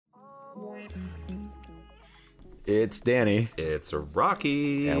It's Danny. It's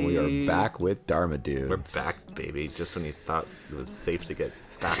Rocky. And we are back with Dharma Dudes. We're back, baby. Just when you thought it was safe to get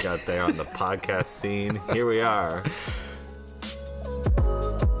back out there on the podcast scene, here we are.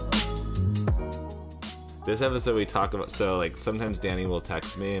 This episode we talk about, so like sometimes Danny will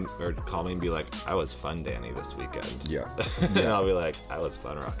text me or call me and be like, I was fun, Danny, this weekend. Yeah. And I'll be like, I was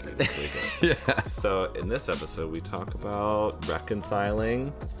fun, Rocky, this weekend. Yeah. So in this episode, we talk about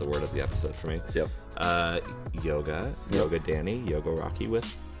reconciling. That's the word of the episode for me. Yep. Yoga. Yep. Yoga Danny. Yoga Rocky with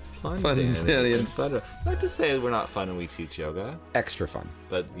fun Danny. And fun. I like to say we're not fun when we teach yoga. Extra fun.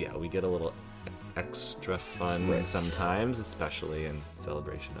 But yeah, we get a little extra fun Right. sometimes, especially in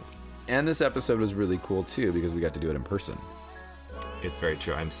celebration of. And this episode was really cool too because we got to do it in person. It's very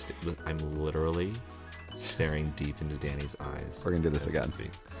true. I'm literally staring deep into Danny's eyes. We're gonna do this as again. we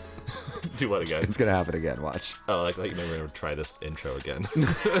speak. Do what again? It's gonna happen again. Watch. Oh, like you know, we're gonna try this intro again.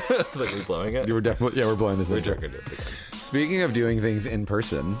 Like we blowing it. You were definitely we're blowing this. We're intro. gonna do this again. Speaking of doing things in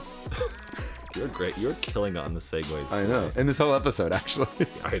person, You're great. You're killing on the segues. I know. In this whole episode, actually.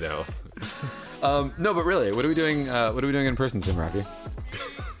 I know. No, but really, what are we doing? What are we doing in person soon, Rocky?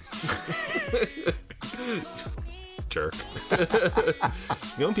 Jerk. You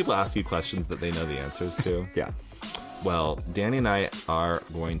know when people ask you questions that they know the answers to? Yeah. Well, Danny and I are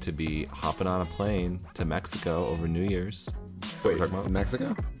going to be hopping on a plane to Mexico over New Year's. Wait, Talking about?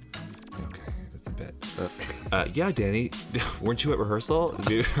 Mexico? Okay, that's a bit. Yeah, Danny, weren't you at rehearsal?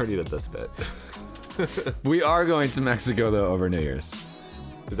 We already did this bit. We are going to Mexico though over New Year's.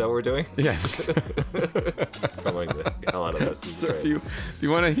 Is that what we're doing? Yeah. Promoting the hell out of this. This is So great. if you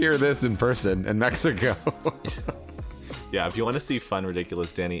want to hear this in person in Mexico, Yeah, if you want to see fun,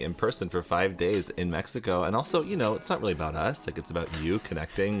 ridiculous Danny in person for 5 days in Mexico, and also, you know, it's not really about us. Like, it's about you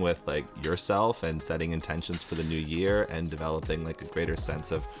connecting with, like, yourself and setting intentions for the new year and developing, like, a greater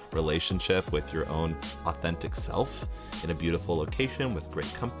sense of relationship with your own authentic self in a beautiful location with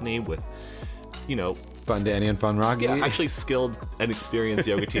great company, with, you know... fun Danny and fun Rocky. Yeah, actually skilled and experienced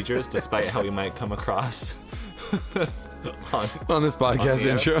yoga teachers, despite how we might come across on this podcast the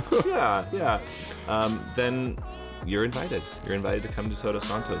air. intro. Yeah. Then you're invited. You're invited to come to Todos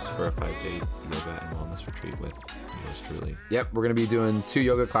Santos for a 5-day yoga and wellness retreat with yours truly. Yep, we're going to be doing 2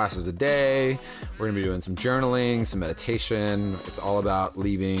 yoga classes a day. We're going to be doing some journaling, some meditation. It's all about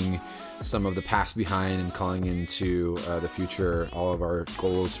leaving some of the past behind and calling into the future, all of our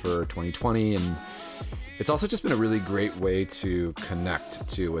goals for 2020. And it's also just been a really great way to connect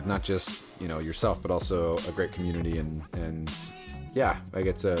to with not just, you know, yourself, but also a great community. And yeah, I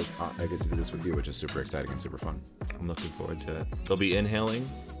get to do this with you, which is super exciting and super fun. I'm looking forward to it. They'll be inhaling.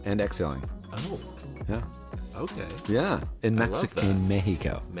 And exhaling. Oh, Yeah. okay. Yeah. In I love Mexico. that. In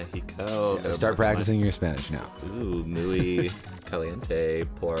Mexico. Mexico. Start practicing your Spanish now. Ooh, muy caliente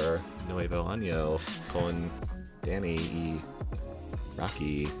por nuevo año con Danny y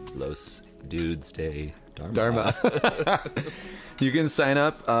Rocky Los Dudes Day Dharma. You can sign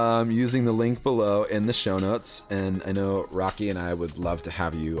up using the link below in the show notes. And I know Rocky and I would love to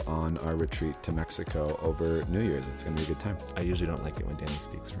have you on our retreat to Mexico over New Year's. It's going to be a good time. I usually don't like it when Danny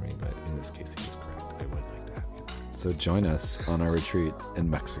speaks for me, but in this case, he was correct. I would like to have you. So join us on our retreat in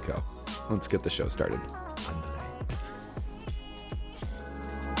Mexico. Let's get the show started. Andale.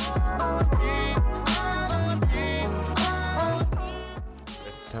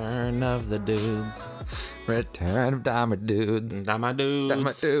 Return of the dudes. Return of Dharma Dudes. Dharma dudes.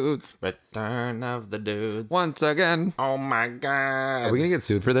 Dharma Dudes. Return of the dudes. Once again. Oh my god. Are we going to get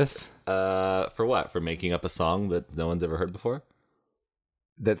sued for this? For what? For making up a song that no one's ever heard before?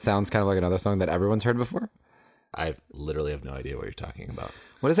 That sounds kind of like another song that everyone's heard before. I literally have no idea what you're talking about.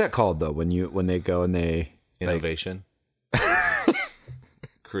 What is that called though? When they go and they Innovation.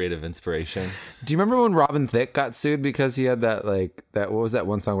 Creative inspiration. Do you remember when Robin Thicke got sued because he had that what was that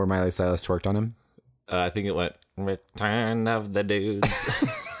one song where Miley Cyrus twerked on him? I think it went Return of the dudes.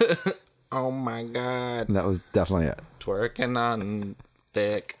 Oh my god. And that was definitely it. Twerking on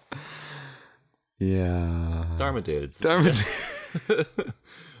thick. Yeah. Dharma dudes. Dharma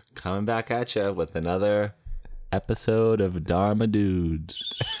Coming back at you with another episode of Dharma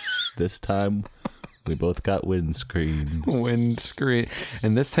Dudes. This time we both got windscreen. Windscreen.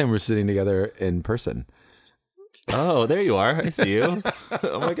 And this time we're sitting together in person. Oh, there you are. I see you.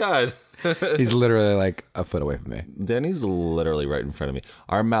 Oh my god. He's literally like a foot away from me. Danny's literally right in front of me.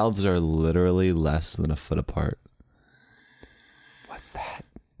 Our mouths are literally less than a foot apart. What's that?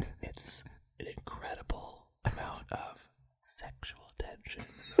 It's an incredible amount of sexual tension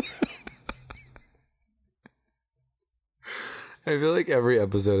in the room. I feel like every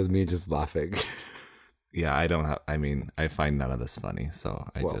episode is me just laughing. Yeah, I don't have. I mean, I find none of this funny, so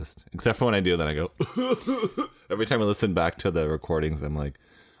I just, except for when I do, then I go. Every time I listen back to the recordings, I'm like,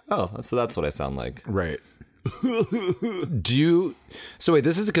 oh, so that's what I sound like. Right. Do you? So wait,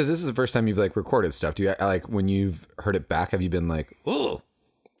 this is because this is the first time you've like recorded stuff. Do you like when you've heard it back? Have you been like, oh?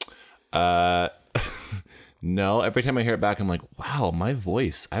 No. Every time I hear it back, I'm like, wow, my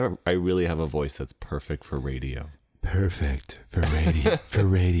voice. I really have a voice that's perfect for radio. Perfect for radio. For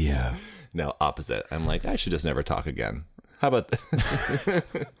radio. No, opposite. I'm like, I should just never talk again. How about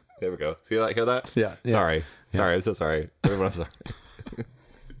there we go. See that? Hear that? Yeah. Sorry. Sorry. I'm so sorry. Everyone, I'm sorry.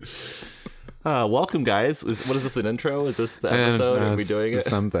 Welcome, guys. What is this, an intro? Is this the episode? Are we doing it?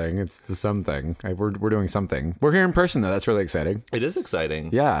 Something. It's the something. We're doing something. We're here in person, though. That's really exciting. It is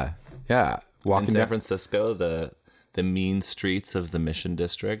exciting. Yeah. Yeah. In San Francisco, the mean streets of the Mission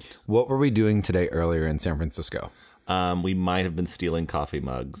District. What were we doing today earlier in San Francisco? We might have been stealing coffee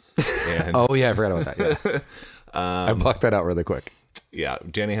mugs. And Oh, yeah. I forgot about that. Yeah. I blocked that out really quick. yeah,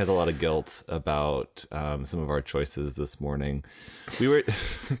 Danny has a lot of guilt about some of our choices this morning. We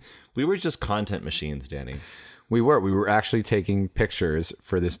were just content machines, Danny. We were actually taking pictures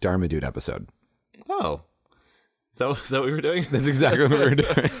for this Dharma Dude episode. Oh, is that what we were doing? That's exactly what we were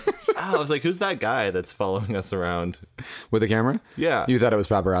doing. I was like, who's that guy that's following us around? With a camera? Yeah. You thought it was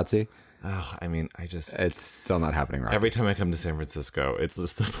paparazzi? Oh, I mean, It's still not happening right. every time I come to San Francisco, it's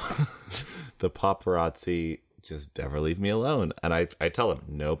just the paparazzi just never leave me alone. And I tell them,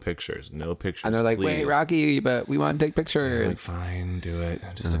 no pictures, And they're like, please. wait, Rocky, but we want to take pictures. I'm like, fine, do it.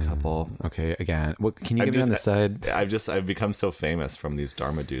 Just a couple. Okay, again. What can you give me on the side? I've become so famous from these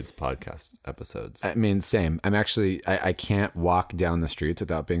Dharma Dudes podcast episodes. I mean, same. I'm actually, I can't walk down the streets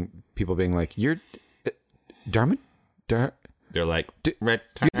without people being like, you're Dharma? They're like,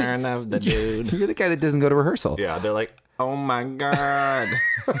 return of the dude. You're the guy that doesn't go to rehearsal. Yeah, they're like, oh my God.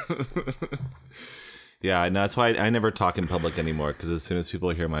 Yeah, and that's why I never talk in public anymore, because as soon as people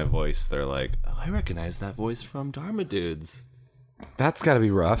hear my voice, they're like, oh, I recognize that voice from Dharma Dudes. That's got to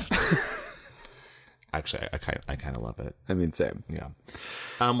be rough. Actually, I kind of love it. I mean, same. Yeah.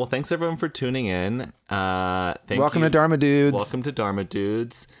 Well, thanks everyone for tuning in. Welcome to Dharma Dudes. Welcome to Dharma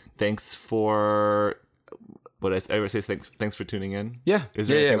Dudes. Thanks for... What I ever say? Thanks for tuning in. Yeah. Is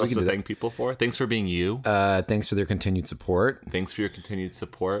there Yeah, anything we else can to do that. thank people for? Thanks for being you. Thanks for their continued support. Thanks for your continued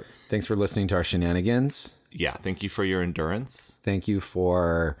support. Thanks for listening to our shenanigans. Yeah. Thank you for your endurance. Thank you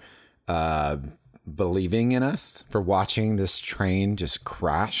for believing in us, for watching this train just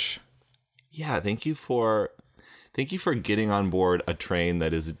crash. Yeah. Thank you for getting on board a train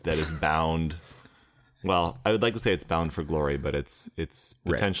that is bound. Well, I would like to say it's bound for glory, but it's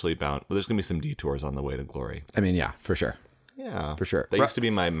potentially bound. Well, there's going to be some detours on the way to glory. I mean, yeah, for sure. Yeah, For sure. That used to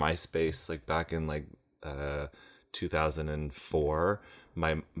be my MySpace, like back in 2004.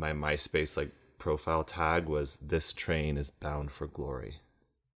 My MySpace like profile tag was "This train is bound for glory."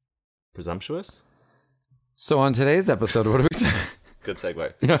 Presumptuous. So on today's episode, what are we talking? Good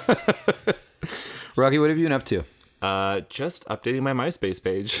segue. Rocky, what have you been up to? Just updating my MySpace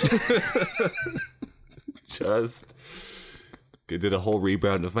page. Just did a whole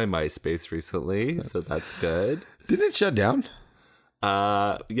rebrand of my MySpace recently, so that's good. Didn't it shut down?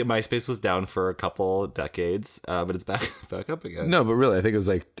 Yeah, MySpace was down for a couple decades, but it's back up again. No, but really, I think it was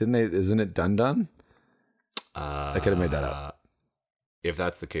like, isn't it done? I could have made that up. If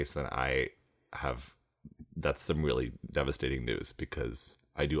that's the case, then that's some really devastating news, because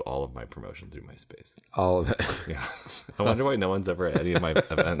I do all of my promotion through MySpace. All of it. Yeah. I wonder why no one's ever at any of my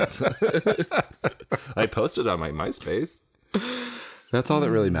events. I posted on my MySpace. That's all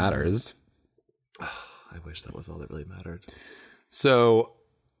that really matters. I wish that was all that really mattered. So,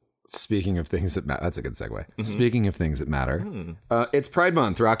 speaking of things that matter, that's a good segue. Mm-hmm. Speaking of things that matter, it's Pride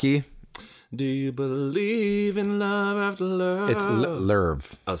Month, Rocky. Do you believe in love after love? It's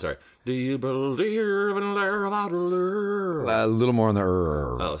Lerv. Oh, sorry. Do you believe in love after love? A little more on the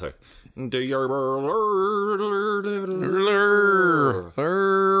Oh, sorry. Do you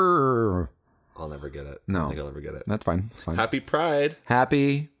I'll never get it. No. I don't think I'll ever get it. That's fine. That's fine. Happy Pride.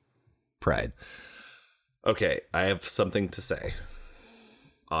 Happy Pride. Okay, I have something to say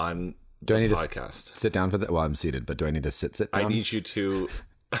on Do I need podcast. to sit down for that? Well, I'm seated, but do I need to sit down? I need you to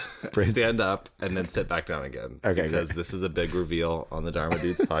stand up and then sit back down again. Okay, because great. this is a big reveal on the Dharma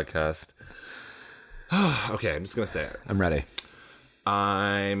Dudes podcast. Okay, I'm just going to say it. I'm ready.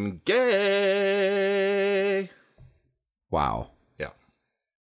 I'm gay. Wow. Yeah.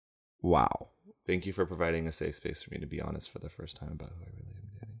 Wow. Thank you for providing a safe space for me to be honest for the first time about who I really am,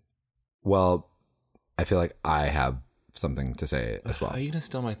 Danny. Well, I feel like I have something to say as well. Are you going to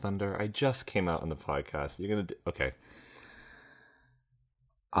steal my thunder? I just came out on the podcast. You're going to... Okay.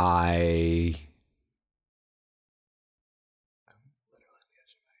 I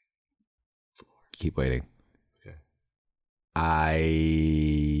keep waiting. Okay.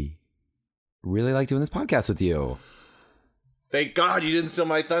 I really like doing this podcast with you. Thank God you didn't steal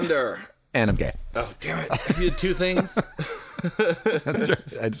my thunder. And I'm gay. Oh, damn it. I did two things. That's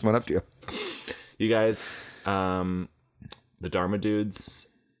right. I just went up to you. You guys, the Dharma dudes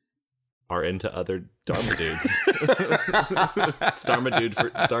are into other Dharma dudes. It's Dharma dude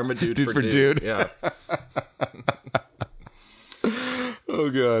for dude. Yeah. Oh,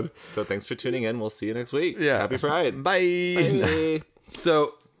 God. So thanks for tuning in. We'll see you next week. Yeah. Happy Pride. Bye. Bye.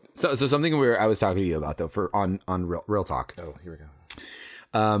 So something I was talking to you about, though, for on Real Talk. Oh, here we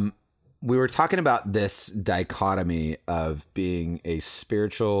go. We were talking about this dichotomy of being a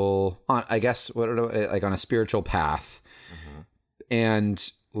spiritual, I guess, like on a spiritual path,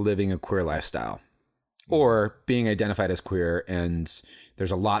 and living a queer lifestyle, or being identified as queer. And there's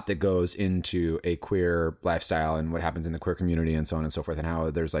a lot that goes into a queer lifestyle and what happens in the queer community and so on and so forth, and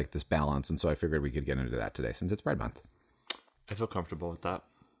how there's like this balance. And so I figured we could get into that today since it's Pride Month. I feel comfortable with that.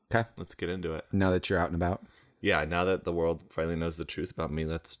 Okay. Let's get into it. Now that you're out and about. Yeah, now that the world finally knows the truth about me,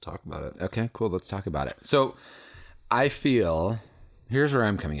 let's talk about it. Okay, cool. Let's talk about it. So I feel, here's where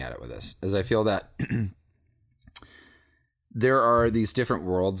I'm coming at it with this, is I feel that there are these different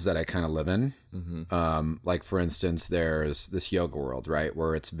worlds that I kind of live in. Like, for instance, there's this yoga world, right?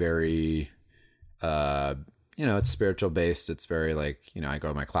 Where it's very, it's spiritual based. It's very like, I go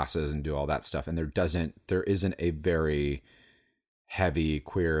to my classes and do all that stuff. And there isn't a very heavy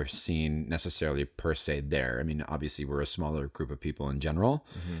queer scene necessarily per se there. I mean, obviously we're a smaller group of people in general,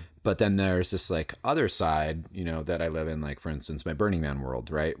 but then there's this like other side, that I live in, like, for instance, my Burning Man world,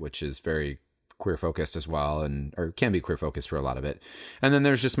 right? Which is very queer focused as well, or can be queer focused for a lot of it. And then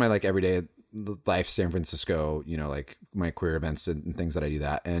there's just my like everyday life, San Francisco, like my queer events and things that I do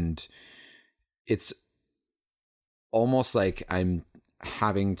that. And it's almost like I'm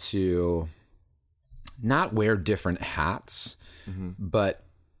having to not wear different hats, but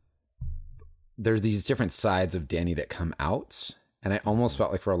there are these different sides of Danny that come out. And I almost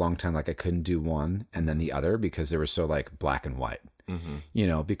felt like for a long time, like I couldn't do one and then the other because they were so like black and white,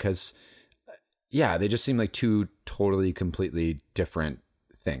 because they just seemed like two totally, completely different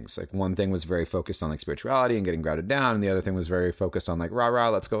things. Like one thing was very focused on like spirituality and getting grounded down. And the other thing was very focused on like, rah,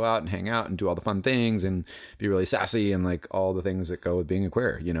 let's go out and hang out and do all the fun things and be really sassy and like all the things that go with being a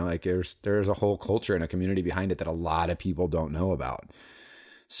queer, like there's a whole culture and a community behind it that a lot of people don't know about.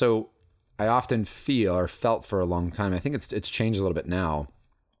 So I often feel or felt for a long time, I think it's changed a little bit now,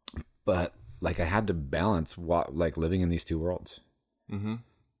 but like I had to balance like living in these two worlds.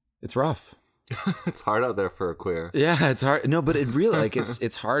 It's rough. It's hard out there for a queer. Yeah, it's hard. No, but it really like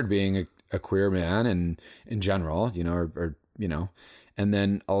it's hard being a queer man and in general, or and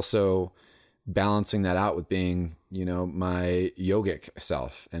then also balancing that out with being, my yogic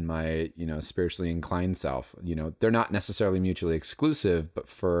self and my, spiritually inclined self. They're not necessarily mutually exclusive, but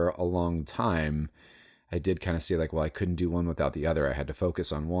for a long time I did kind of see like, well, I couldn't do one without the other. I had to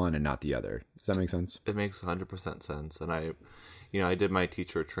focus on one and not the other. Does that make sense? It makes 100% sense. And I did my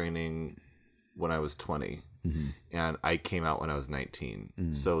teacher training when I was 20 and I came out when I was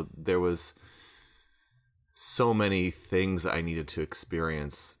 19. So there was so many things I needed to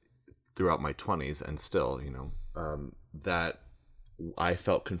experience throughout my 20s and still, that I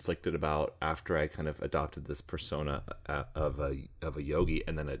felt conflicted about after I kind of adopted this persona of a yogi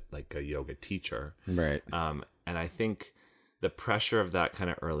and then a yoga teacher. Right. And I think the pressure of that kind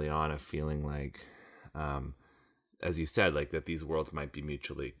of early on of feeling like, as you said, like that these worlds might be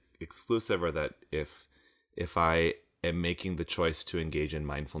mutually exclusive, or that if I am making the choice to engage in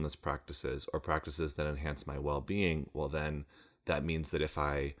mindfulness practices or practices that enhance my well-being, well then that means that if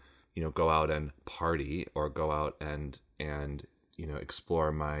I go out and party or go out and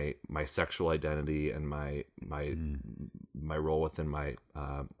explore my sexual identity and my role within my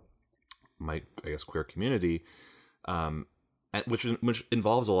I guess queer community, which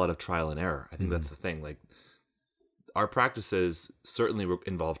involves a lot of trial and error. I think that's the thing. Like, our practices certainly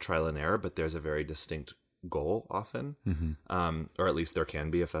involve trial and error, but there's a very distinct goal often, or at least there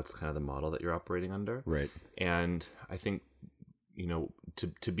can be if that's kind of the model that you're operating under. Right. And I think,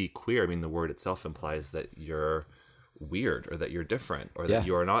 to be queer, I mean, the word itself implies that you're weird or that you're different or that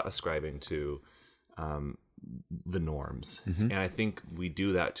you are not ascribing to the norms. And I think we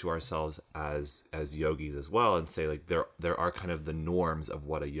do that to ourselves as yogis as well, and say like there are kind of the norms of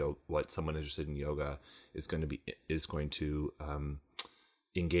what someone interested in yoga is going to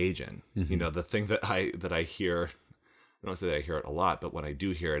engage in. The thing that I hear, I don't say that I hear it a lot, but when I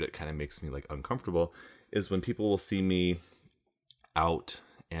do hear it, it kind of makes me like uncomfortable, is when people will see me out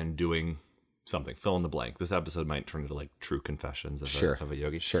and doing something, fill in the blank. This episode might turn into like true confessions of, Sure. of a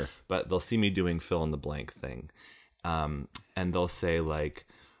yogi. Sure. But they'll see me doing fill in the blank thing. And they'll say like,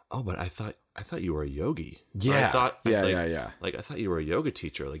 oh, but I thought you were a yogi. Or Yeah. I thought, Yeah. Like, I thought you were a yoga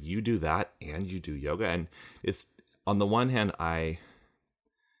teacher. Like, you do that and you do yoga. And it's, on the one hand, I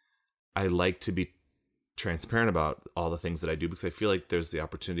like to be transparent about all the things that I do, because I feel like there's the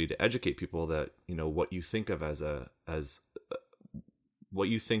opportunity to educate people that, you know, what you think of as what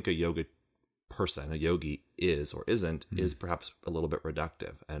you think a yoga person, a yogi is or isn't, is perhaps a little bit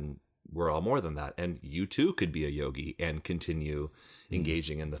reductive. And we're all more than that. And you too could be a yogi and continue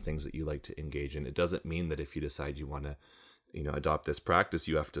engaging in the things that you like to engage in. It doesn't mean that if you decide you want to, you know, adopt this practice,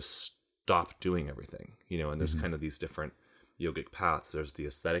 you have to stop doing everything, you know. And there's kind of these different yogic paths. There's the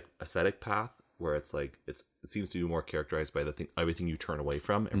ascetic path, where it's like, it seems to be more characterized by everything you turn away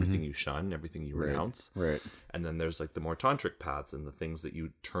from, everything you shun, everything you renounce. Right. And then there's like the more tantric paths, and the things that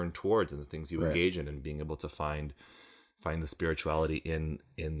you turn towards and the things you engage in, and being able to find the spirituality in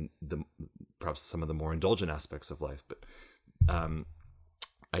the perhaps some of the more indulgent aspects of life. But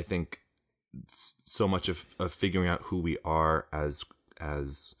I think so much of figuring out who we are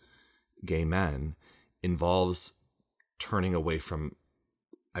as gay men involves turning away from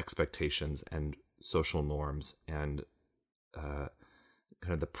expectations and social norms and kind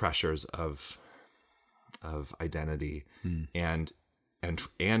of the pressures of identity and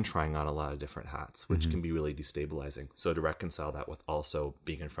trying on a lot of different hats, which can be really destabilizing. So to reconcile that with also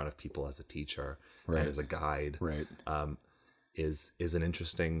being in front of people as a teacher and as a guide, is an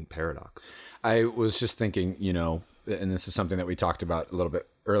interesting paradox. I was just thinking, you know, and this is something that we talked about a little bit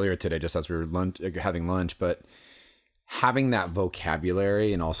earlier today, just as we were having lunch, but having that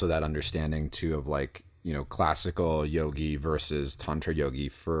vocabulary and also that understanding too of like, you know, classical yogi versus tantra yogi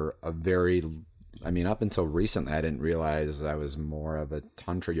for a very, I mean, up until recently, I didn't realize I was more of a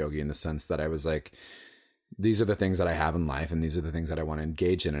tantra yogi in the sense that I was like, these are the things that I have in life and these are the things that I want to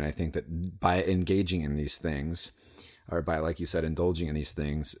engage in. And I think that by engaging in these things, or by, like you said, indulging in these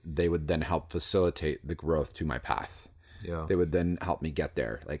things, they would then help facilitate the growth to my path. Yeah. They would then help me get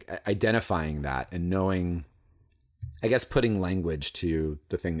there. Like identifying that and knowing, I guess, putting language to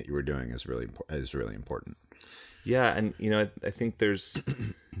the thing that you were doing is really important. Yeah. And, you know, I think there's,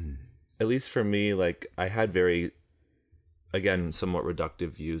 at least for me, like I had very, again, somewhat reductive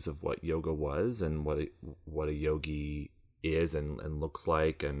views of what yoga was and what a yogi is and looks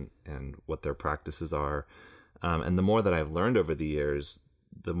like and what their practices are. And the more that I've learned over the years,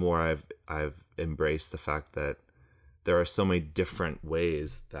 the more I've embraced the fact that there are so many different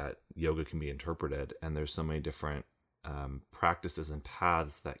ways that yoga can be interpreted, and there's so many different practices and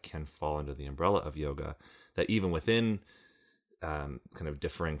paths that can fall under the umbrella of yoga, that even within kind of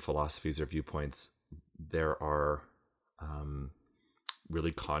differing philosophies or viewpoints, there are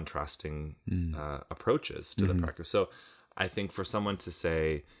really contrasting approaches to the practice. So I think for someone to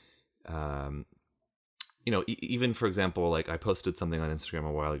say, you know, even for example, like I posted something on Instagram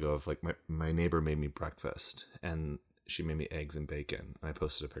a while ago of like my neighbor made me breakfast and she made me eggs and bacon. And I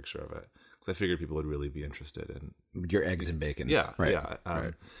posted a picture of it because I figured people would really be interested in your eggs and bacon. Yeah. Right. Yeah.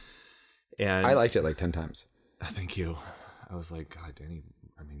 Right. And I liked it like 10 times. Thank you. I was like, God, Danny,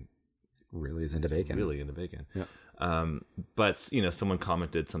 I mean, really is into bacon. Really into bacon. Yeah. But you know, someone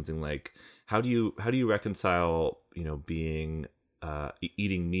commented something like, how do you reconcile, you know, being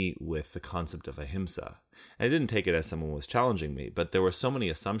eating meat with the concept of ahimsa? And I didn't take it as someone was challenging me, but there were so many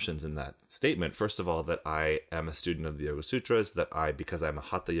assumptions in that statement. First of all, that I am a student of the Yoga Sutras, that because I'm a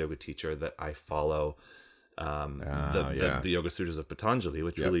Hatha Yoga teacher, that I follow the Yoga Sutras of Patanjali,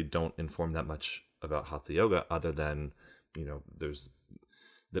 which really don't inform that much about Hatha Yoga, other than, you know, there's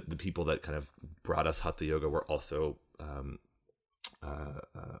the people that kind of brought us Hatha Yoga were also,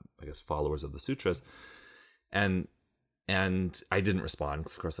 I guess, followers of the sutras. And I didn't respond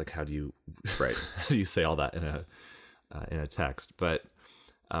because, of course, like how do you say all that in a text? But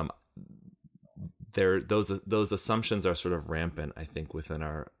those assumptions are sort of rampant, I think, within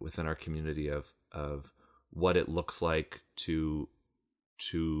our community of what it looks like to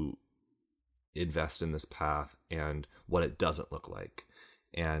invest in this path and what it doesn't look like.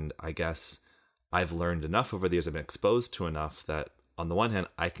 And I guess I've learned enough over the years, I've been exposed to enough that on the one hand,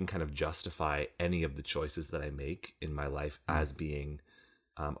 I can kind of justify any of the choices that I make in my life as being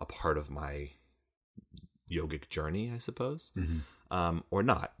a part of my yogic journey, I suppose, or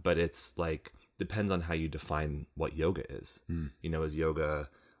not. But it's like, depends on how you define what yoga is. You know, is yoga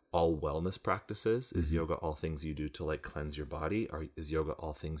all wellness practices? Is yoga all things you do to like cleanse your body? Or is yoga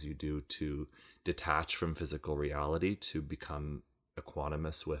all things you do to detach from physical reality, to become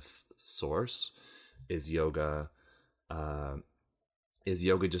equanimous with source? Is yoga is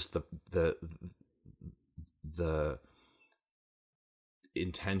yoga just the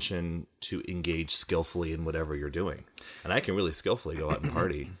intention to engage skillfully in whatever you're doing? And I can really skillfully go out and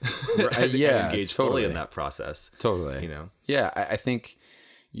party. Yeah, and engage totally. fully in that process. Totally. You know? Yeah, I think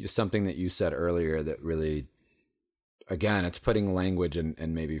something that you said earlier that really, again, it's putting language and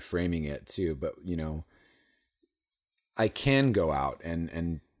maybe framing it too. But, you know, I can go out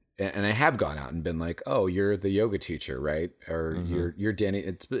and I have gone out and been like, oh, you're the yoga teacher, right? Or you're Danny.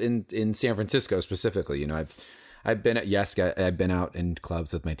 It's in San Francisco specifically. You know, I've been I've been out in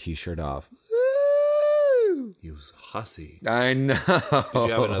clubs with my t-shirt off. Woo! You hussy. I know. Did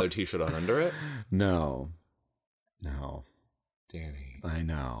you have another t-shirt on under it? No. Danny. I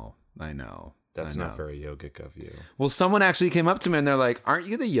know. That's not very yogic of you. Well, someone actually came up to me and they're like, aren't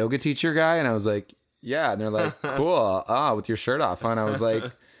you the yoga teacher guy? And I was like, yeah. And they're like, cool. Oh, with your shirt off, huh? And I was like,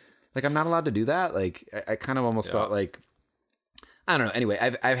 I'm not allowed to do that. Like, I kind of almost felt like, I don't know. Anyway,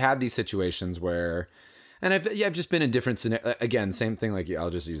 I've had these situations where, and I've just been in different scenarios. Again, same thing. Like,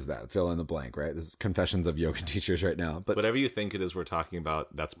 I'll just use that, fill in the blank, right? This is confessions of yoga teachers right now. But whatever you think it is we're talking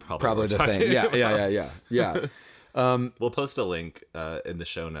about, that's probably the thing. Yeah. We'll post a link in the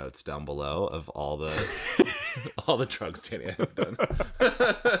show notes down below of all the all the drugs Danny and I have done.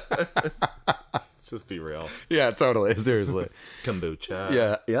 Let's just be real. Yeah, totally. Seriously. Kombucha.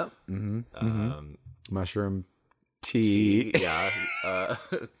 Yeah. Yep. Mm-hmm. Mushroom tea. Yeah.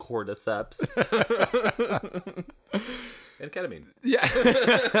 Cordyceps. And ketamine. Yeah.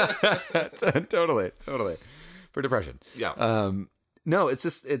 Totally. For depression. Yeah. No, it's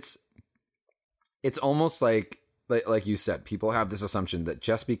just it's almost like you said, people have this assumption that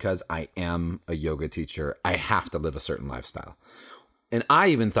just because I am a yoga teacher, I have to live a certain lifestyle. And I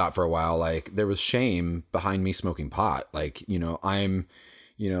even thought for a while, like, there was shame behind me smoking pot. Like, you know, I'm,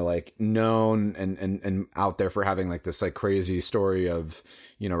 you know, like, known and out there for having like this like crazy story of,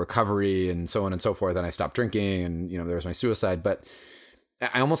 you know, recovery and so on and so forth. And I stopped drinking and, you know, there was my suicide, but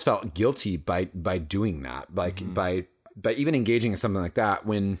I almost felt guilty by doing that, like by even engaging in something like that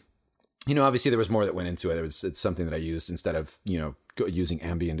when, you know, obviously there was more that went into it. It's something that I used instead of, you know, using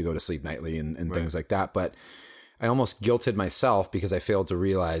Ambien to go to sleep nightly and things like that. But I almost guilted myself because I failed to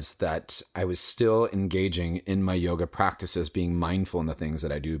realize that I was still engaging in my yoga practices, being mindful in the things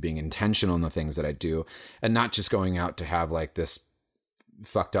that I do, being intentional in the things that I do, and not just going out to have like this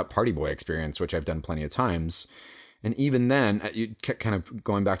fucked up party boy experience, which I've done plenty of times. And even then, you kind of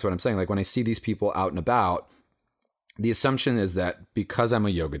going back to what I'm saying, like when I see these people out and about, the assumption is that because I'm a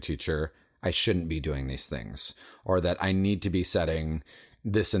yoga teacher, I shouldn't be doing these things, or that I need to be setting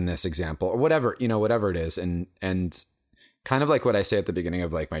this and this example, or whatever, you know, whatever it is. And kind of like what I say at the beginning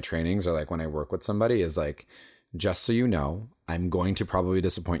of like my trainings, or like when I work with somebody, is like, just so you know, I'm going to probably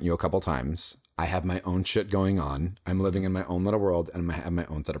disappoint you a couple times. I have my own shit going on. I'm living in my own little world and I have my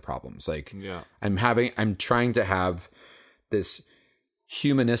own set of problems. Like, yeah. I'm trying to have this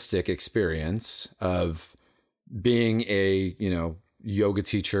humanistic experience of being a, you know, yoga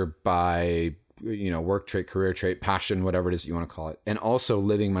teacher by, you know, work trait, career trait, passion, whatever it is you want to call it. And also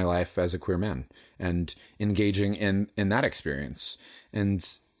living my life as a queer man and engaging in that experience. And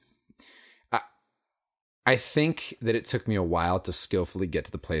I think that it took me a while to skillfully get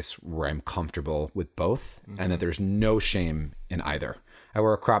to the place where I'm comfortable with both and that there's no shame in either. I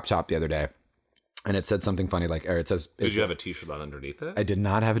wore a crop top the other day and it said something funny, like, or it says, did you have a t-shirt on underneath it? I did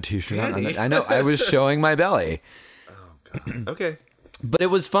not have a t-shirt on. I know, I was showing my belly. Oh God. Okay. But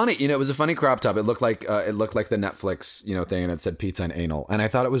it was funny, you know, it was a funny crop top. It looked like the Netflix, you know, thing, and it said pizza and anal. And I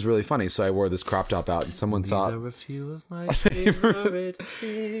thought it was really funny. So I wore this crop top out and someone saw it. These are a few of my favorite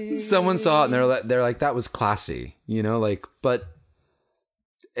things. Someone saw it and they're like, that was classy, you know, like, but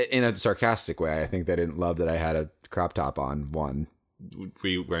in a sarcastic way. I think they didn't love that I had a crop top on, one. Were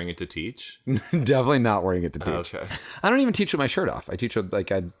you wearing it to teach? Definitely not wearing it to teach. Okay. I don't even teach with my shirt off. I teach with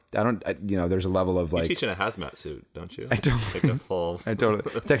like, you know, there's a level of like. You teach in a hazmat suit, don't you? I don't. Like a full. I totally.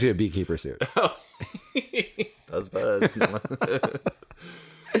 It's actually a beekeeper suit. Oh. Buzz buds.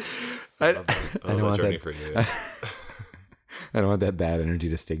 I don't want journey that for you. I don't want that bad energy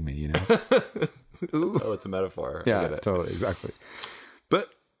to sting me, you know. Oh, it's a metaphor. Yeah, totally, exactly. But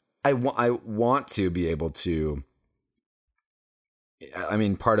I want to be able to. I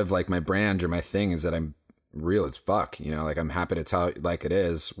mean, part of like my brand or my thing is that I'm real as fuck, you know, like I'm happy to tell it like it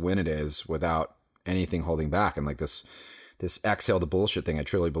is when it is without anything holding back. And like this exhale the bullshit thing I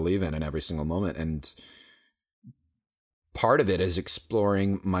truly believe in every single moment. And part of it is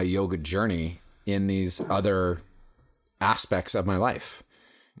exploring my yoga journey in these other aspects of my life,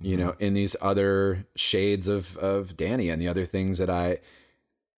 you know, in these other shades of Danny and the other things that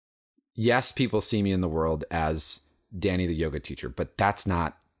yes, people see me in the world as Danny the yoga teacher, but that's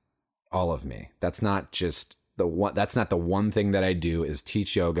not all of me. That's not just the one thing that I do is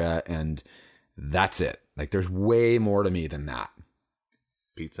teach yoga and that's it. Like there's way more to me than that.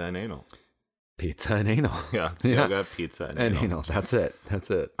 Pizza and anal. Pizza and anal. Yeah. Yoga, pizza and anal. That's it.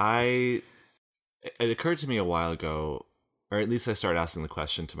 It occurred to me a while ago, or at least I started asking the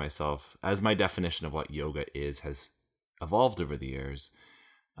question to myself, as my definition of what yoga is has evolved over the years.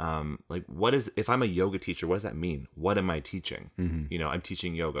 Like if I'm a yoga teacher, what does that mean? What am I teaching? Mm-hmm. I'm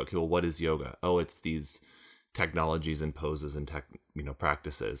teaching yoga. Okay, well, what is yoga? Oh, it's these technologies and poses and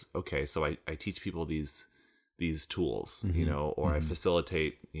practices. Okay, so I teach people these tools, mm-hmm. Or mm-hmm. I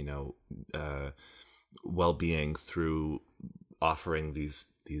facilitate, well-being through offering these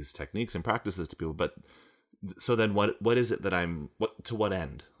techniques and practices to people. But so then what is it that to what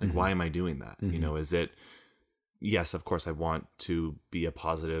end? Like, mm-hmm. why am I doing that? Mm-hmm. Is it, yes, of course I want to be a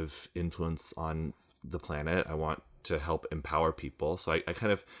positive influence on the planet. I want to help empower people. So I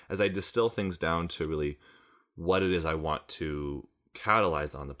kind of, as I distill things down to really what it is I want to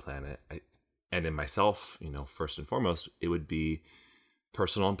catalyze on the planet, and in myself, first and foremost, it would be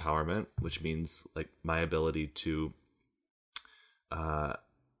personal empowerment, which means like my ability to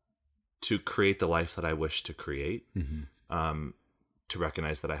create the life that I wish to create, mm-hmm. To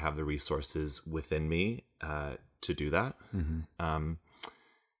recognize that I have the resources within me to do that, mm-hmm.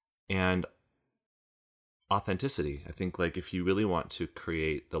 And authenticity. I think like if you really want to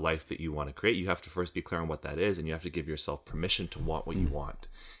create the life that you want to create, you have to first be clear on what that is, and you have to give yourself permission to want what mm-hmm. you want.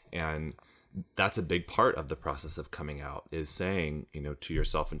 And that's a big part of the process of coming out, is saying, to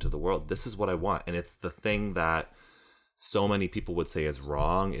yourself and to the world, this is what I want. And it's the thing that so many people would say is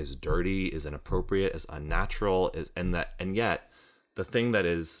wrong, is dirty, is inappropriate, is unnatural, and yet the thing that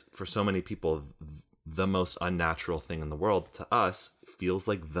is for so many people the most unnatural thing in the world, to us feels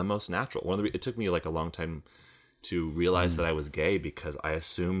like the most natural. It took me like a long time to realize that I was gay, because I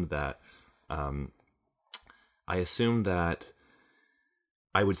assumed that I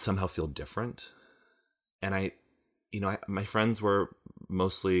would somehow feel different. And my friends were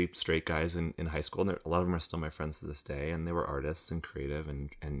mostly straight guys in high school, and a lot of them are still my friends to this day, and they were artists and creative,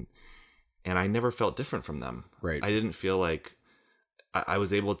 and I never felt different from them. Right. I didn't feel like I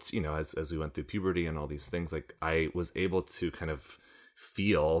was able to, as we went through puberty and all these things, like I was able to kind of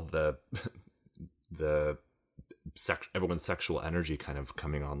feel everyone's sexual energy kind of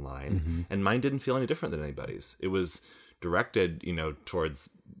coming online, mm-hmm. and mine didn't feel any different than anybody's. It was directed, towards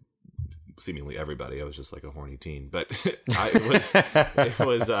seemingly everybody. I was just like a horny teen, but it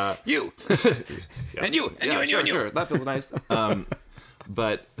was you, yeah. and you. Sure. That feels nice.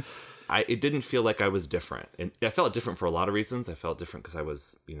 But it didn't feel like I was different, and I felt different for a lot of reasons. I felt different because I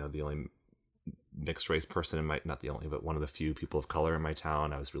was, the only mixed race person not the only, but one of the few people of color in my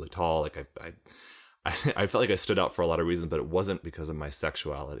town. I was really tall. Like I felt like I stood out for a lot of reasons, but it wasn't because of my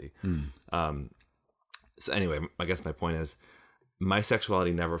sexuality. So anyway, I guess my point is, my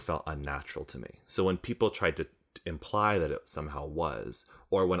sexuality never felt unnatural to me. So when people tried to imply that it somehow was,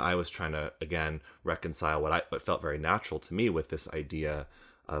 or when I was trying to, again, reconcile what felt very natural to me with this idea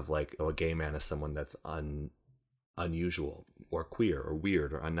of like, a gay man is someone that's unusual or queer or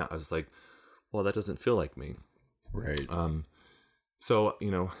weird or unnatural, I was like, well, that doesn't feel like me. Right. So,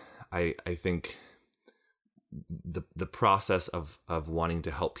 I think the process of wanting to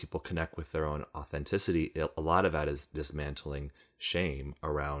help people connect with their own authenticity, a lot of that is dismantling shame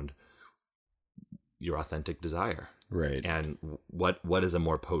around your authentic desire. Right. And what is a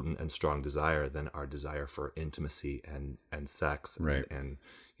more potent and strong desire than our desire for intimacy and sex, right. and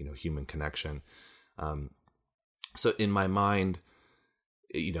human connection. So in my mind,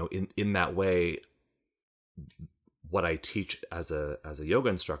 in that way, what I teach as a yoga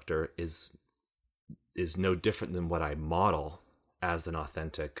instructor is no different than what I model as an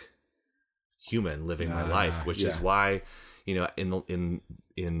authentic human living my life, which is why,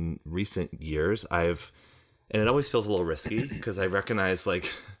 in recent years, and it always feels a little risky because I recognize,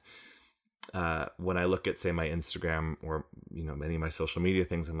 like, when I look at, say, my Instagram or, many of my social media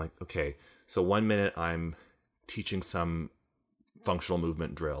things, I'm like, okay, so 1 minute I'm teaching some functional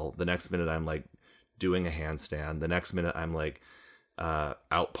movement drill. The next minute I'm like doing a handstand. The next minute I'm like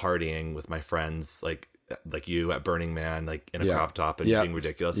out partying with my friends, like you at Burning Man, like in a crop top and being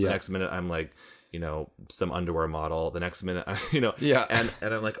ridiculous. The next minute I'm like, some underwear model. The next minute,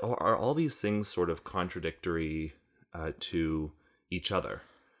 and I'm like, oh, are all these things sort of contradictory to each other?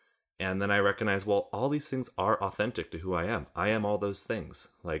 And then I recognize, well, all these things are authentic to who I am. I am all those things.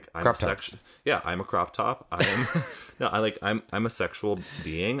 Like I'm crop tops. I'm a crop top. I am I'm a sexual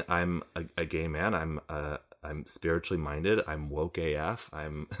being. I'm a gay man. I'm spiritually minded. I'm woke AF.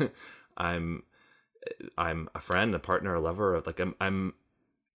 I'm I'm a friend, a partner, a lover. Like I'm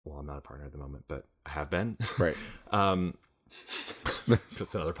well, I'm not a partner at the moment, but I have been. Right.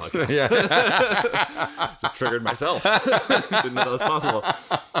 Just another podcast. Yeah. Just triggered myself. Didn't know that was possible.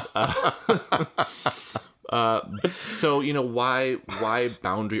 So, why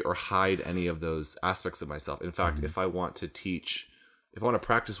boundary or hide any of those aspects of myself? In fact, if I want to teach, if I want to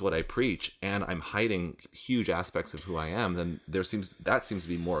practice what I preach and I'm hiding huge aspects of who I am, then that seems to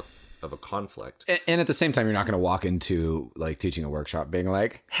be more of a conflict. And at the same time, you're not going to walk into like teaching a workshop being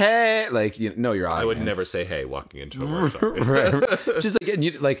like, hey, like, know your audience. I would never say, hey, walking into a workshop. Right. Just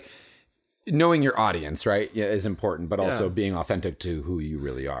like knowing your audience, right, is important, but also being authentic to who you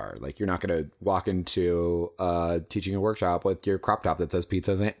really are. Like, you're not going to walk into teaching a workshop with your crop top that says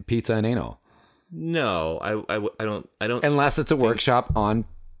pizza and anal. No, I don't. Unless it's a workshop on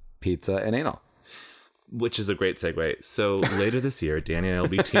pizza and anal. Which is a great segue. So later this year, Danny and I will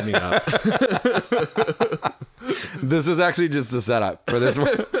be teaming up. This is actually just the setup for this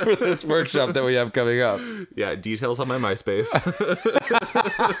workshop that we have coming up. Yeah, details on my MySpace.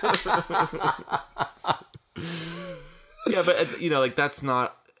 Yeah, but like that's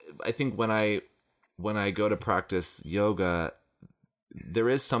not. I think when I go to practice yoga, there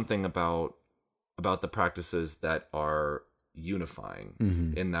is something about the practices that are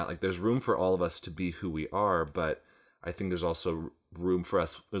unifying in that, like, there's room for all of us to be who we are, but I think there's also room for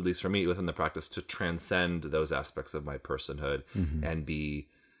us, at least for me within the practice, to transcend those aspects of my personhood and be,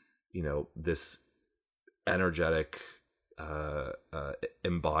 this energetic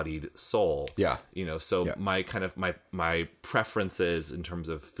embodied soul. My kind of my preferences in terms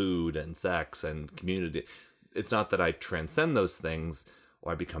of food and sex and community, it's not that I transcend those things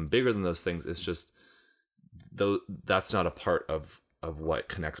or I become bigger than those things. It's just though that's not a part of what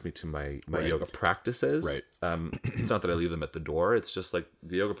connects me to my yoga practices. Right. It's not that I leave them at the door. It's just like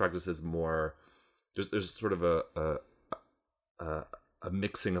the yoga practice is more. There's sort of a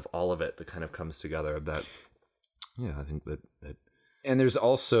mixing of all of it that kind of comes together. That I think that. And there's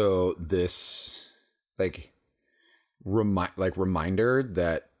also this reminder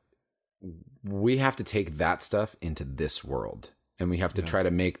that we have to take that stuff into this world. And we have to try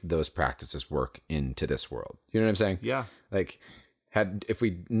to make those practices work into this world. You know what I'm saying? Yeah. Like, if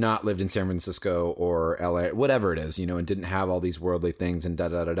we not lived in San Francisco or LA, whatever it is, and didn't have all these worldly things and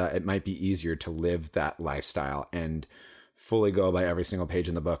it might be easier to live that lifestyle and fully go by every single page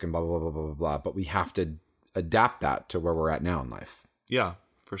in the book and blah, blah, blah, blah, blah, blah. But we have to adapt that to where we're at now in life. Yeah,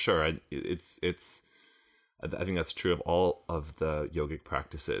 for sure. I think that's true of all of the yogic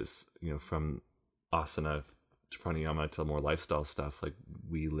practices, from asana to pranayama to more lifestyle stuff. Like,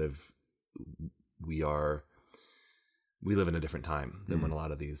 we live in a different time than when a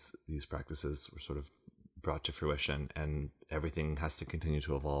lot of these practices were sort of brought to fruition, and everything has to continue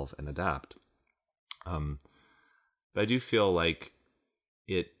to evolve and adapt. But I do feel like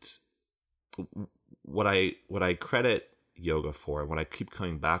what I credit yoga for, and what I keep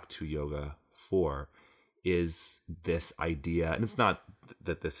coming back to yoga for, is this idea, and it's not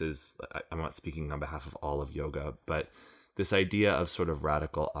that this is, I'm not speaking on behalf of all of yoga, but this idea of sort of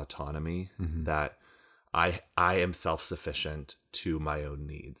radical autonomy, that I am self-sufficient to my own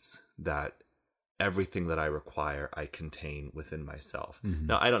needs, that everything that I require, I contain within myself.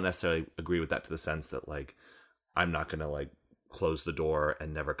 Now, I don't necessarily agree with that to the sense that, like, I'm not going to, like, close the door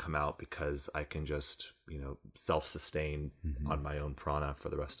and never come out because I can just, self-sustain on my own prana for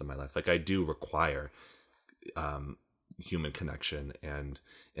the rest of my life. Like, I do require human connection and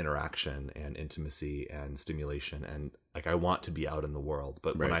interaction and intimacy and stimulation, and like, I want to be out in the world,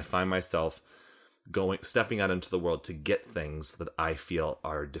 but when I find myself stepping out into the world to get things that I feel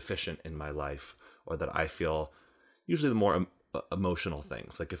are deficient in my life, or that I feel, usually the more emotional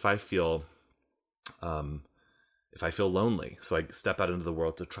things, like if I feel lonely, so I step out into the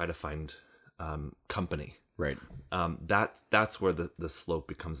world to try to find company. Right. That's where the slope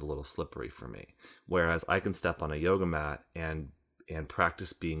becomes a little slippery for me. Whereas I can step on a yoga mat and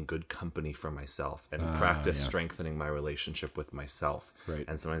practice being good company for myself, and practice strengthening my relationship with myself. Right.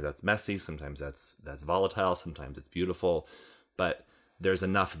 And sometimes that's messy, sometimes that's volatile, sometimes it's beautiful, but there's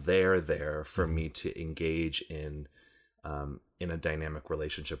enough there for me to engage in a dynamic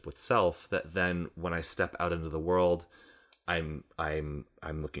relationship with self, that then when I step out into the world, I'm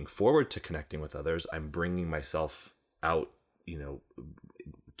looking forward to connecting with others. I'm bringing myself out,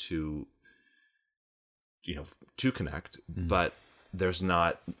 to connect, but there's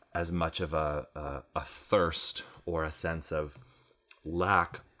not as much of a thirst or a sense of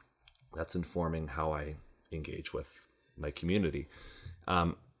lack that's informing how I engage with my community.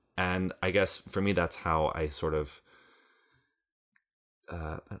 And I guess for me, that's how I sort of,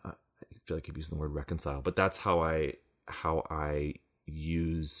 feel like I keep using the word reconcile, but that's how I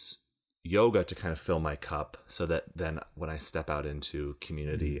use yoga to kind of fill my cup, so that then when I step out into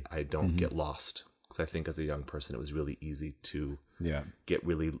community, I don't get lost. Because I think as a young person, it was really easy to get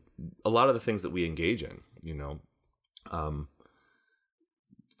really a lot of the things that we engage in,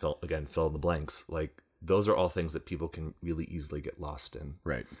 fill in the blanks. Like those are all things that people can really easily get lost in.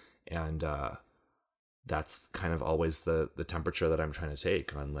 Right. And that's kind of always the temperature that I'm trying to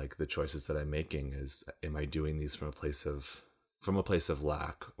take on like the choices that I'm making is, am I doing these from a place of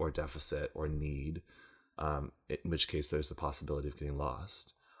lack or deficit or need, in which case there's the possibility of getting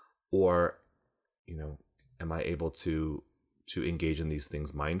lost, or, am I able to engage in these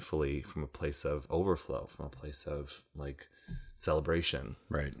things mindfully from a place of overflow, from a place of like celebration,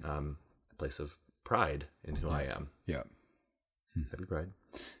 right? A place of pride in who I am. Yeah. Happy Pride.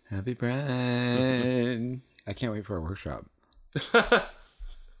 Happy Pride. I can't wait for our workshop.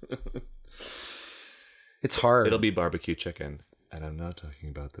 It's hard. It'll be barbecue chicken, and I'm not talking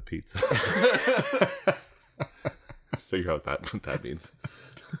about the pizza. Figure out what that means.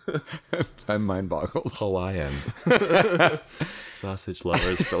 I'm mind boggled. Hawaiian. Sausage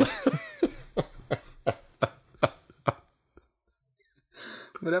lovers.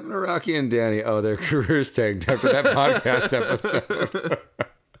 What happened to Rocky and Danny? Oh, their careers tanked after that podcast episode.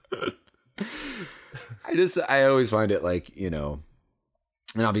 I always find it like, and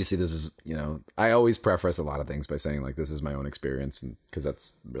obviously this is, I always preface a lot of things by saying like, this is my own experience, and because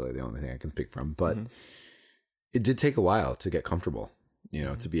that's really the only thing I can speak from. But it did take a while to get comfortable,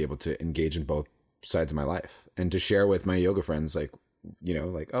 to be able to engage in both sides of my life and to share with my yoga friends, like,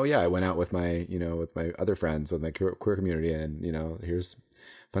 oh yeah, I went out with my, with my other friends, with my queer community, and, here's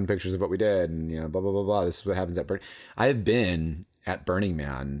fun pictures of what we did, and, blah, blah, blah, blah. This is what happens at I've been at Burning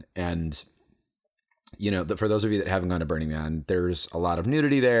Man, and, for those of you that haven't gone to Burning Man, there's a lot of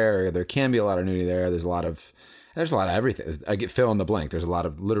nudity there. There can be a lot of nudity there. There's a lot of everything. I get fill in the blank. There's a lot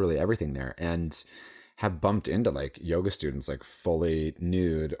of literally everything there, and have bumped into like yoga students, like fully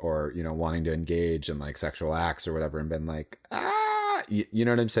nude or, wanting to engage in like sexual acts or whatever, and been like, you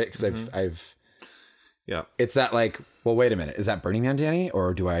know what I'm saying? Because I've yeah, it's that like, well, wait a minute, is that Burning Man Danny,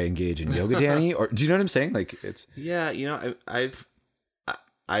 or do I engage in yoga Danny, or do you know what I'm saying? Like it's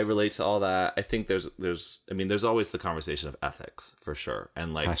I relate to all that. I think there's always the conversation of ethics for sure,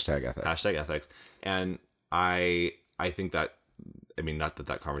 and like hashtag ethics, and I think that, not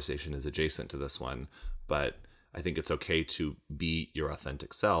that conversation is adjacent to this one, but I think it's okay to be your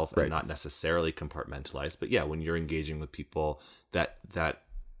authentic self and not necessarily compartmentalize. But yeah, when you're engaging with people that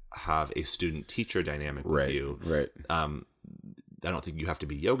have a student-teacher dynamic with you, I don't think you have to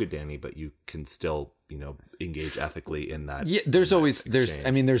be yoga Danny, but you can still, engage ethically in that. Yeah, there's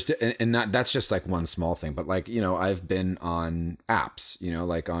not, that's just like one small thing, but like, I've been on apps,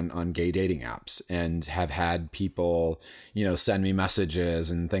 like on gay dating apps, and have had people, send me messages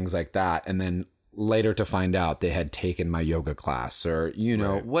and things like that. And then later to find out they had taken my yoga class or,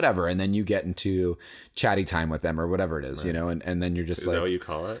 whatever. And then you get into chatty time with them or whatever it is, and then you're just is like, that what you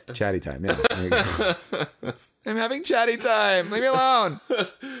call it? Chatty time. Yeah. There you go. I'm having chatty time. Leave me alone.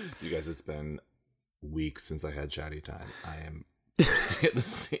 You guys, it's been weeks since I had chatty time. I am bursting at the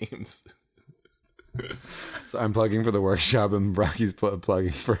seams. So I'm plugging for the workshop, and Rocky's plugging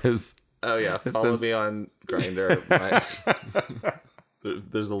for his. Oh yeah, follow me on Grindr.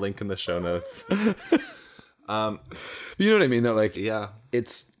 There's a link in the show notes. You know what I mean? Though, like, yeah,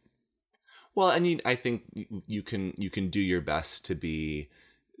 it's well, and I think you can do your best to be,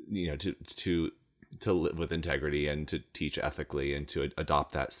 to live with integrity and to teach ethically and to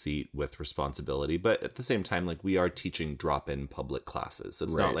adopt that seat with responsibility. But at the same time, like, we are teaching drop-in public classes.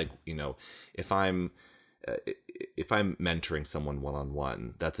 It's not like, if I'm mentoring someone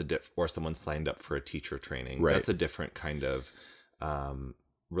one-on-one, that's or someone signed up for a teacher training, that's a different kind of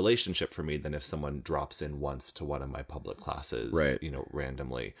relationship for me than if someone drops in once to one of my public classes,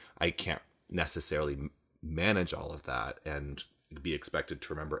 randomly. I can't necessarily manage all of that and be expected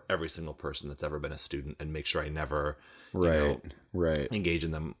to remember every single person that's ever been a student and make sure I never engage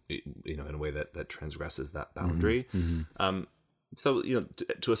in them, in a way that transgresses that boundary. So,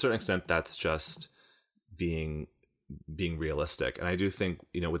 to a certain extent, that's just being realistic. And I do think,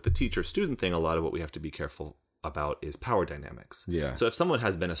 with the teacher student thing, a lot of what we have to be careful about is power dynamics. Yeah. So if someone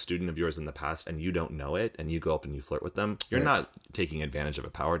has been a student of yours in the past and you don't know it, and you go up and you flirt with them, you're not taking advantage of a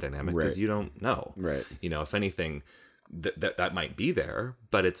power dynamic because you don't know. Right. If anything, that might be there,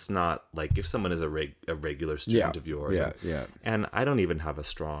 but it's not like if someone is a regular student of yours. And I don't even have a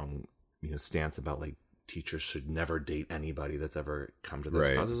strong, stance about like teachers should never date anybody that's ever come to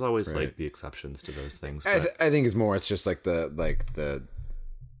this class. There's always like the exceptions to those things. I think it's just like the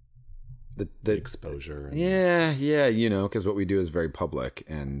the exposure. Yeah, because what we do is very public,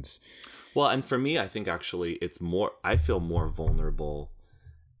 and well, and for me, I think actually I feel more vulnerable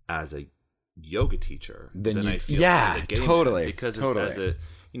as a yoga teacher than I feel as a gay man, because as a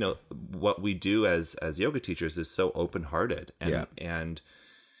what we do as yoga teachers is so open-hearted, and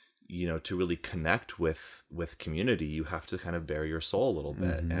to really connect with community, you have to kind of bare your soul a little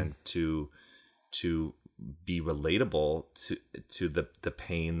bit, and to be relatable to the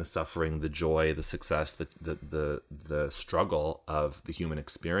pain, the suffering, the joy, the success, the struggle of the human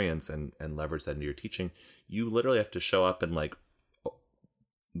experience, and leverage that into your teaching. You literally have to show up and like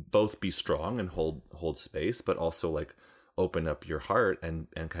both be strong and hold space, but also like open up your heart and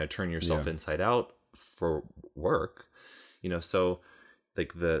kind of turn yourself inside out for work. So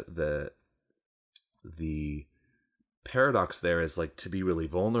like the paradox there is like, to be really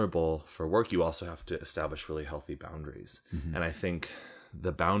vulnerable for work, you also have to establish really healthy boundaries. And I think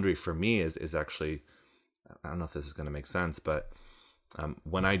the boundary for me is actually, I don't know if this is going to make sense, but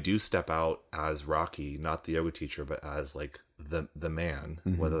when I do step out as Rocky, not the yoga teacher, but as like the man,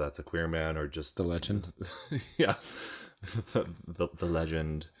 whether that's a queer man or just the legend, the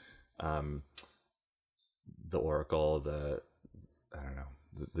legend, the oracle, I don't know,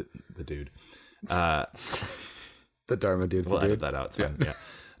 the dude, the Dharma dude. We'll edit that out. It's fine. Yeah.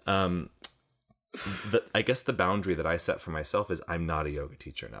 I guess the boundary that I set for myself is I'm not a yoga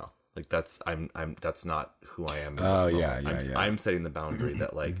teacher now. Like that's not who I am. I'm setting the boundary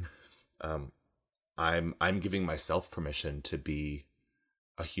that like, I'm giving myself permission to be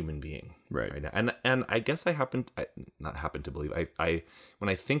a human being right now. And I guess I not happen to believe I when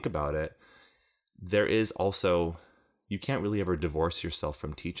I think about it, there is also, you can't really ever divorce yourself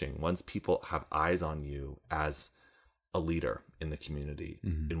from teaching. Once people have eyes on you as a leader in the community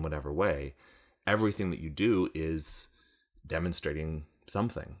in whatever way, everything that you do is demonstrating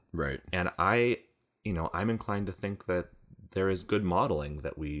something. Right. And I'm inclined to think that there is good modeling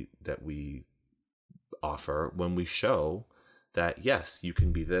that we offer when we show that, yes, you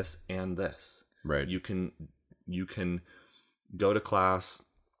can be this and this. Right. You can go to class,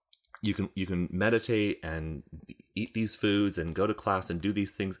 you can meditate and eat these foods and go to class and do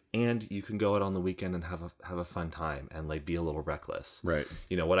these things, and you can go out on the weekend and have a fun time and like be a little reckless. Right.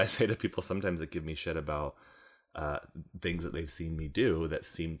 What I say to people sometimes that give me shit about things that they've seen me do that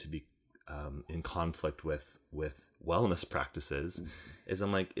seem to be in conflict with wellness practices, is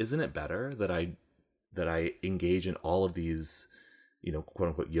I'm like, isn't it better that I engage in all of these, quote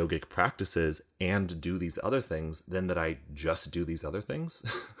unquote yogic practices and do these other things than that I just do these other things?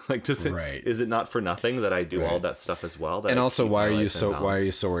 Like, is it not for nothing that I do all that stuff as well? And also, why are you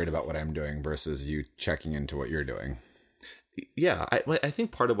so worried about what I'm doing versus you checking into what you're doing? Yeah, I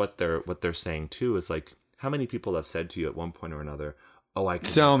think part of what they're saying too is like, how many people have said to you at one point or another,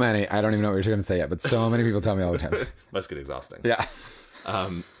 so many. I don't even know what you're going to say yet, but so many people tell me all the time. Must get exhausting. Yeah.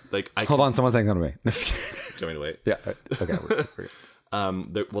 Hold on, someone's saying something to me. Do you want me to wait? Yeah. Okay. We're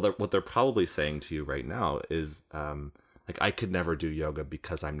good. What they're probably saying to you right now is, like, I could never do yoga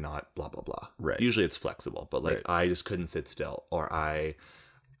because I'm not blah blah blah. Right. Usually it's flexible, but like I just couldn't sit still, or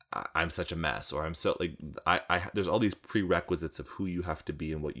I'm such a mess, or I'm so like I there's all these prerequisites of who you have to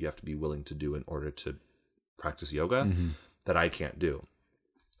be and what you have to be willing to do in order to practice yoga that I can't do.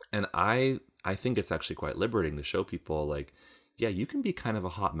 And I think it's actually quite liberating to show people like, yeah, you can be kind of a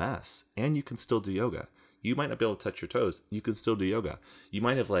hot mess and you can still do yoga. You might not be able to touch your toes. You can still do yoga. You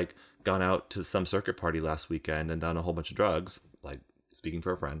might have like gone out to some circuit party last weekend and done a whole bunch of drugs, like speaking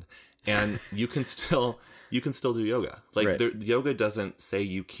for a friend, and you can still do yoga. Like yoga doesn't say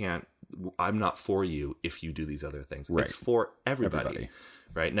you can't, I'm not for you if you do these other things. Right. It's for everybody.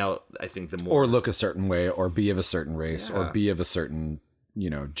 Right. Now, I think the more... Or look a certain way, or be of a certain race, or be of a certain,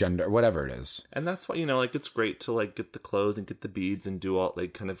 gender, whatever it is. And that's why, like, it's great to, like, get the clothes and get the beads and do all,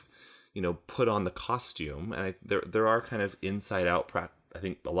 like, kind of, put on the costume. And there are kind of inside-out... I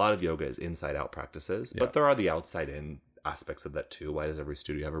think a lot of yoga is inside-out practices, but there are the outside-in aspects of that, too. Why does every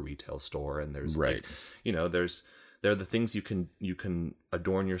studio have a retail store? And there's, like, there are the things you can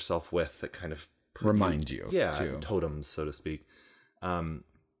adorn yourself with that kind of... Remind you. Yeah, too. Totems, so to speak.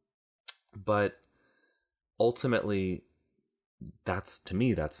 But ultimately, that's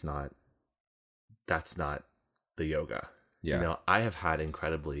not the yoga. Yeah. I have had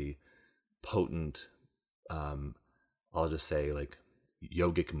incredibly potent, I'll just say like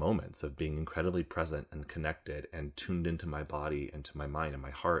yogic moments of being incredibly present and connected and tuned into my body and to my mind and my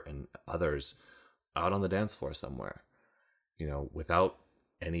heart and others out on the dance floor somewhere, without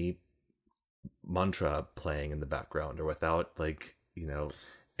any mantra playing in the background or without like,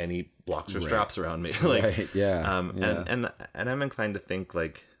 any blocks or straps around me. Like, right. Yeah. And I'm inclined to think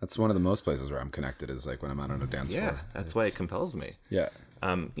like that's one of the most places where I'm connected is like when I'm out on a dance floor. That's why it compels me. Yeah.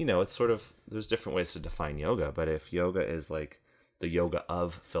 It's sort of, there's different ways to define yoga, but if yoga is like the yoga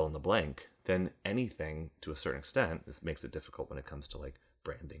of fill in the blank, then anything to a certain extent, this makes it difficult when it comes to like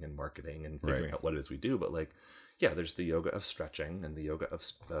branding and marketing and figuring out what it is we do. But like, yeah, there's the yoga of stretching and the yoga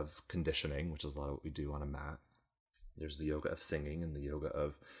of conditioning, which is a lot of what we do on a mat. There's the yoga of singing and the yoga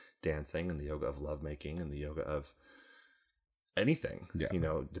of dancing and the yoga of lovemaking and the yoga of anything,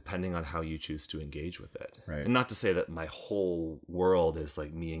 depending on how you choose to engage with it. Right. And not to say that my whole world is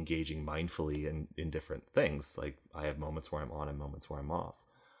like me engaging mindfully in different things. Like I have moments where I'm on and moments where I'm off.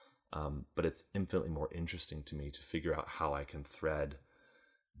 But it's infinitely more interesting to me to figure out how I can thread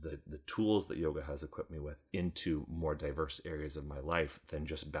the tools that yoga has equipped me with into more diverse areas of my life than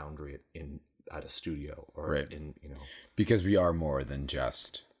just boundary it in at a studio or in, because we are more than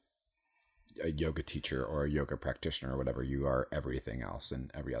just a yoga teacher or a yoga practitioner or whatever. You are everything else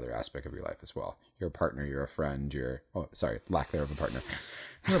in every other aspect of your life as well. You're a partner, you're a friend, lack thereof a partner.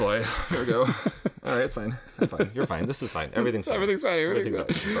 Oh boy, here we go. All right, it's fine. I'm fine. You're fine. This is fine. Everything's fine.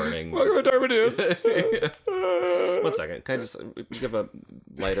 Everything's burning. Welcome to Dharma Dudes. 1 second. Can I just give a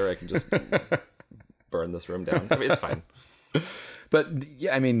lighter? I can just burn this room down. I mean, it's fine. But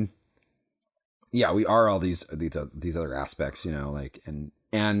yeah, I mean, yeah, we are all these other aspects,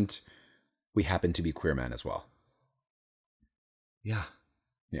 and we happen to be queer men as well. Yeah.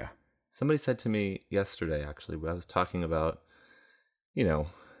 Yeah. Somebody said to me yesterday, actually, I was talking about, it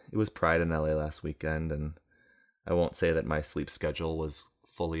was Pride in LA last weekend, and I won't say that my sleep schedule was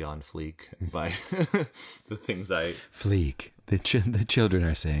fully on fleek by the things I... Fleek. The children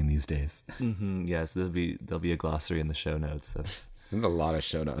are saying these days. Mm-hmm, yes, there'll be a glossary in the show notes. There's a lot of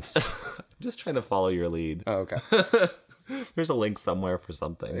show notes. I'm just trying to follow your lead. Oh, okay. There's a link somewhere for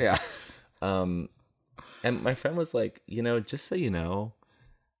something. Yeah. And my friend was like, just so you know,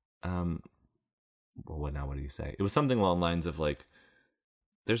 well, what do you say? It was something along the lines of like,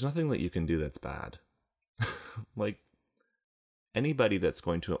 there's nothing that you can do that's bad. Like anybody that's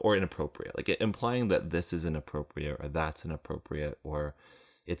going to, or inappropriate, like implying that this is inappropriate or that's inappropriate, or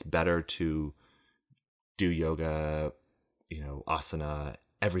it's better to do yoga, asana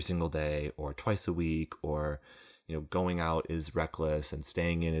every single day or twice a week, or, going out is reckless and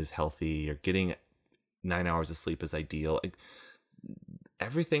staying in is healthy, or getting 9 hours of sleep is ideal. Like,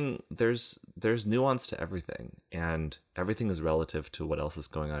 everything, there's nuance to everything, and everything is relative to what else is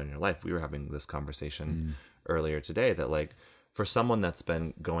going on in your life. We were having this conversation earlier today that like for someone that's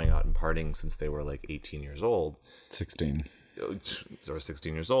been going out and partying since they were like 18 years old, 16 or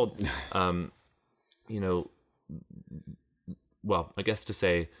 16 years old, well, I guess to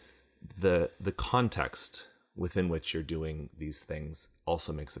say the context within which you're doing these things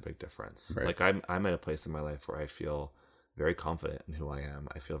also makes a big difference. Right. Like I'm at a place in my life where I feel very confident in who I am.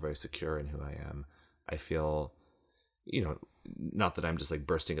 I feel very secure in who I am. I feel, not that I'm just like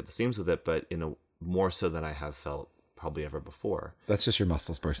bursting at the seams with it, but more so than I have felt probably ever before. That's just your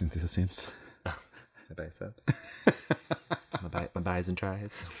muscles bursting through the seams. My biceps. my bis and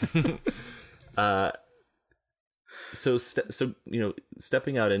tries. So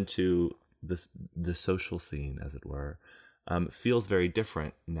stepping out into the social scene, as it were, feels very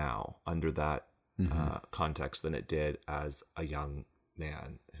different now under that context than it did as a young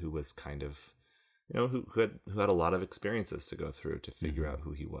man who was kind of, who had a lot of experiences to go through to figure out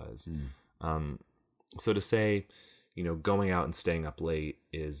who he was. So to say, going out and staying up late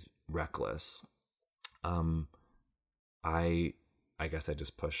is reckless. I guess I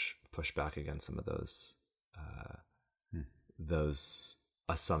just push back against some of those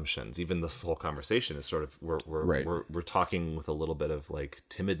assumptions. Even this whole conversation is sort of we're talking with a little bit of like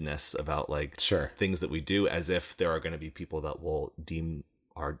timidness about like things that we do, as if there are going to be people that will deem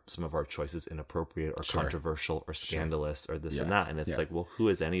some of our choices inappropriate or controversial or scandalous or this and that. And it's like, well, who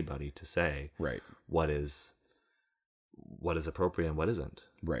is anybody to say what is appropriate and what isn't?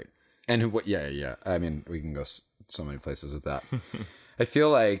 Right. And what? Yeah. I mean, we can go so many places with that. I feel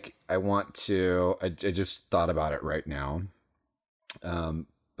like I just thought about it right now.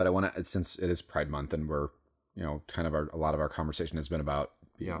 But I want to, since it is Pride Month and we're, kind of a lot of our conversation has been about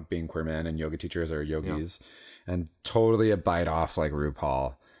being queer men and yoga teachers or yogis, and totally a bite off like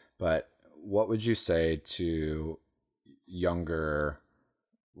RuPaul. But what would you say to younger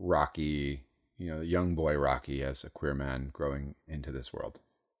Rocky, young boy Rocky as a queer man growing into this world?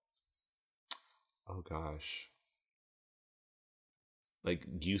 Oh gosh. Like,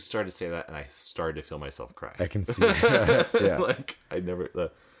 you started to say that, and I started to feel myself cry. I can see. Yeah. Like, I never.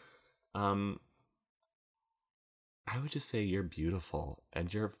 I would just say you're beautiful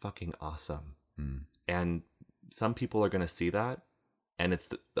and you're fucking awesome. And some people are going to see that. And it's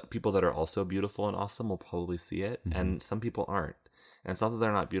the people that are also beautiful and awesome will probably see it. And some people aren't. And it's not that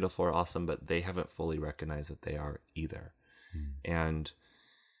they're not beautiful or awesome, but they haven't fully recognized that they are either. And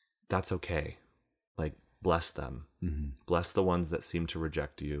that's okay. Like, bless them. Bless the ones that seem to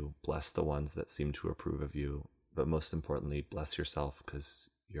reject you. Bless the ones that seem to approve of you. But most importantly, bless yourself, because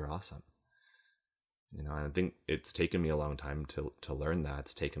you're awesome. You know, and I think it's taken me a long time to learn that.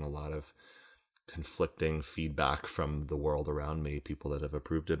 It's taken a lot of conflicting feedback from the world around me, people that have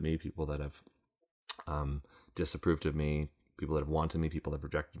approved of me, people that have disapproved of me, people that have wanted me, people that have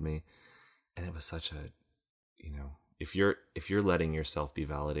rejected me. And it was such a, you know, if you're letting yourself be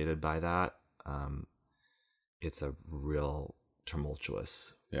validated by that, it's a real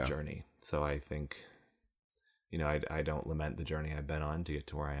tumultuous journey. So I think, you know, I don't lament the journey I've been on to get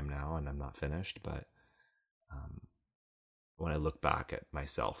to where I am now, and I'm not finished. But when I look back at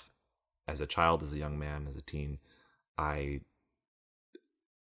myself as a child, as a young man, as a teen,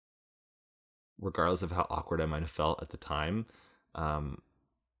 regardless of how awkward I might have felt at the time,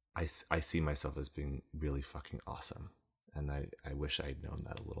 I see myself as being really fucking awesome. And I wish I'd known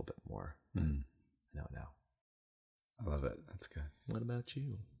that a little bit more. But I know now. I love it. That's good. What about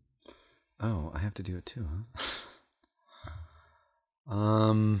you? Oh, I have to do it too,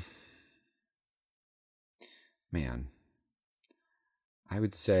 huh? Man, I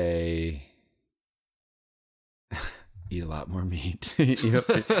would say eat a lot more meat. eat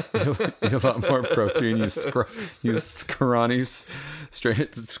a lot more protein. Use scrawny,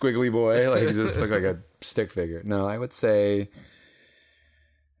 straight squiggly boy. Like, you just look like a stick figure. No, I would say,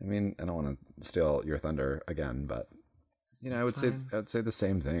 I mean, I don't want to steal your thunder again, but, you know, I would say the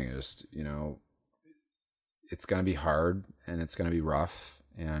same thing. Just, you know, it's going to be hard and it's going to be rough,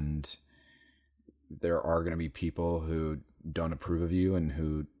 and there are going to be people who don't approve of you and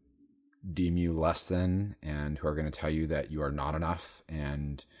who deem you less than, and who are going to tell you that you are not enough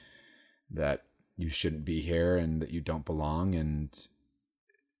and that you shouldn't be here and that you don't belong, and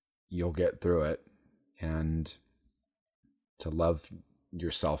you'll get through it, and to love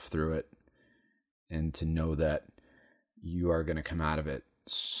yourself through it, and to know that you are going to come out of it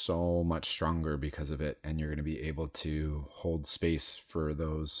so much stronger because of it, and you're going to be able to hold space for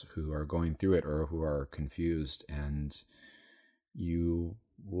those who are going through it or who are confused, and you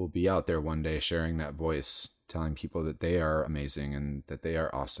will be out there one day sharing that voice, telling people that they are amazing and that they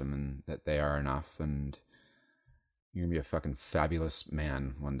are awesome and that they are enough, and you're gonna be a fucking fabulous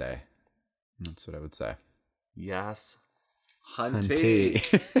man one day. And that's what I would say. Yes. Hunty.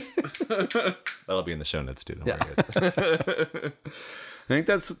 That'll be in the show notes too. Don't worry, guys. I think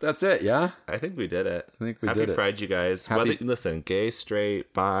that's it. Yeah, I think we did it. I think we Happy did it. Pride, you guys. Whether, listen, gay,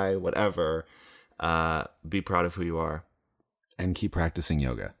 straight, bi, whatever. Be proud of who you are, and keep practicing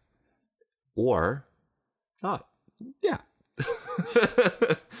yoga, or not. Yeah.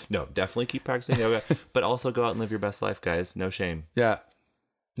 No, definitely keep practicing yoga, but also go out and live your best life, guys. No shame. Yeah.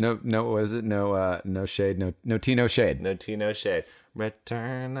 No, what is it? No shade. No tea, no shade. No tea, no shade.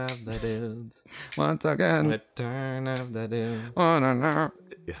 Return of the dudes. Once again. Return of the dudes. Oh, no.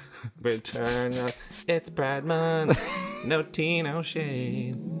 Return of... It's Pride Month. No tea, no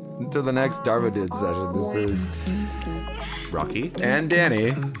shade. Until the next Darva Dude session, this is Rocky and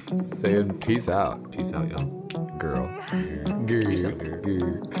Danny saying peace out. Peace out, y'all. Girl. Peace out.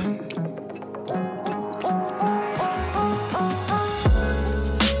 Girl.